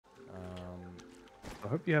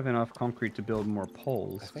hope you have enough concrete to build more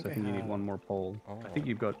poles. I So think I think you need have... one more pole. Oh. I think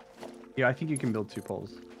you've got. Yeah, I think you can build 2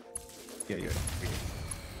 poles. Yeah, you.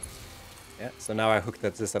 Yeah. So now I hooked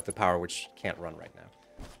this up to power, which can't run right now.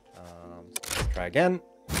 So let's try again.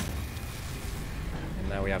 And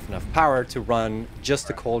now we have enough power to run just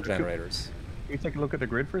the coal generators. Can you take a look at the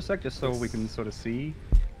grid for a sec, just so we can sort of see?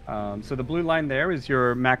 So the blue line there is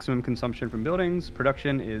your maximum consumption from buildings.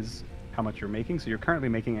 Production is how much you're making. So you're currently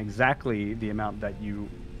making exactly the amount that you,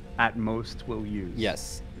 at most, will use.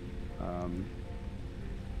 Yes.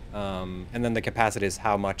 And then the capacity is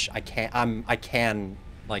how much I can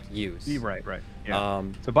like use. Right. Yeah.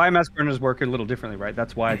 So biomass burners work a little differently, right?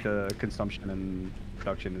 That's why the consumption and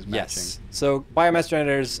production is matching. Yes. So biomass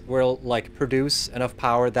generators will like produce enough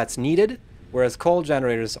power that's needed, whereas coal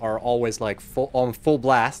generators are always like on full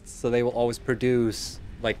blast, so they will always produce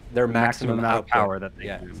like their maximum amount of output. power that they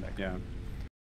yeah, can. exactly. Yeah.